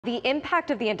The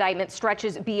impact of the indictment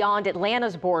stretches beyond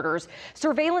Atlanta's borders.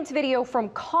 Surveillance video from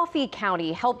Coffee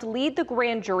County helped lead the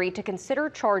grand jury to consider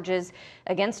charges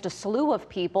against a slew of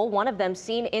people. One of them,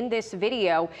 seen in this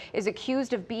video, is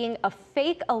accused of being a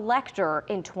fake elector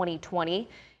in 2020.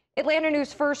 Atlanta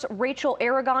News First Rachel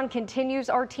Aragon continues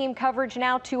our team coverage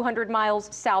now 200 miles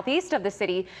southeast of the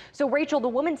city. So Rachel, the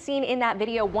woman seen in that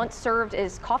video once served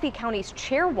as Coffee County's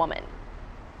chairwoman.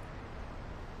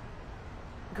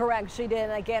 Correct, she did.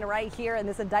 And again, right here in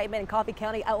this indictment in Coffee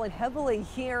County, outlined heavily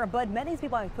here. But many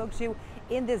people I spoke to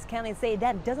in this county say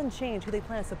that doesn't change who they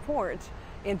plan to support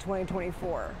in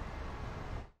 2024.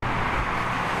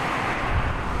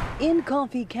 In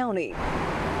Coffee County,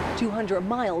 200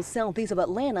 miles southeast of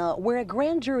Atlanta, where a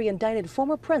grand jury indicted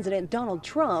former President Donald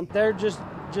Trump. They're just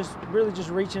really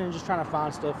reaching and just trying to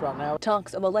find stuff right now.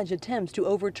 Talks of alleged attempts to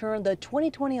overturn the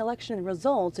 2020 election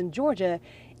results in Georgia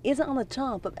isn't on the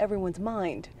top of everyone's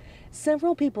mind.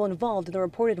 Several people involved in the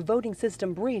reported voting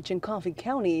system breach in Coffee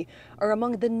County are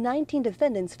among the 19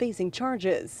 defendants facing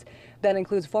charges. That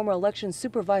includes former election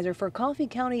supervisor for Coffee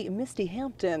County, Misty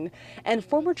Hampton, and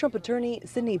former Trump attorney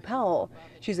Sidney Powell.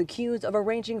 She's accused of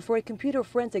arranging for a computer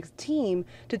forensics team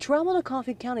to travel to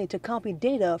Coffee County to copy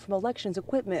data from elections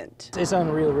equipment. It's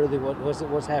unreal, really,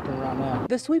 what's happening right now.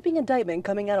 The sweeping indictment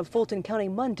coming out of Fulton County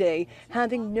Monday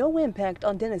having no impact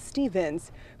on Dennis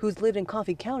Stevens, who's lived in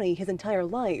Coffee County his entire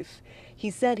life. He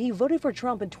said he voted for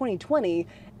Trump in 2020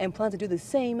 and plans to do the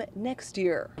same next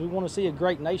year. We want to see a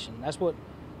great nation. That's what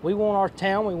we want. Our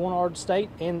town, we want our state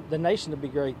and the nation to be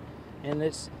great. And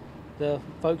it's the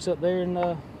folks up there in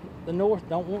the north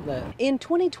don't want that. In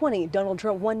 2020, Donald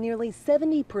Trump won nearly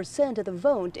 70% of the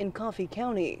vote in Coffee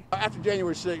County. After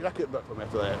January 6th, I couldn't vote for him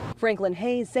after that. Franklin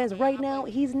Hayes says right now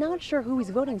he's not sure who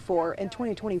he's voting for in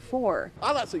 2024.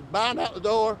 I like to see Biden out the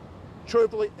door,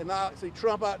 truthfully, and I like to see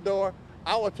Trump out the door.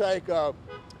 I would take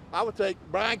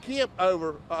Brian Kemp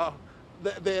over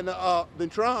than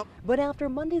Trump. But after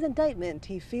Monday's indictment,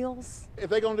 he feels if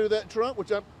they're going to do that, Trump,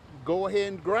 which I'm go ahead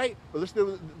and great, but let's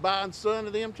do Biden's son to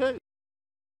them too.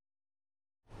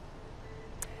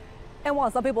 And while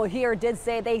some people here did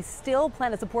say they still plan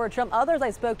to support Trump, others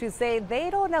I spoke to say they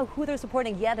don't know who they're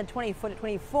supporting yet in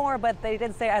 2024, but they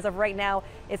did say as of right now,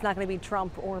 it's not going to be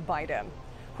Trump or Biden.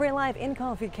 We're live in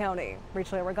Coffee County.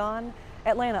 Rachel Aragon,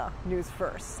 Atlanta News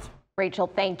First. Rachel,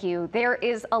 thank you. There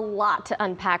is a lot to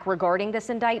unpack regarding this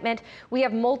indictment. We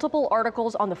have multiple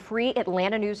articles on the free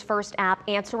Atlanta News First app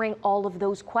answering all of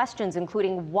those questions,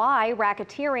 including why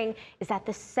racketeering is at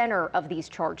the center of these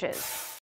charges.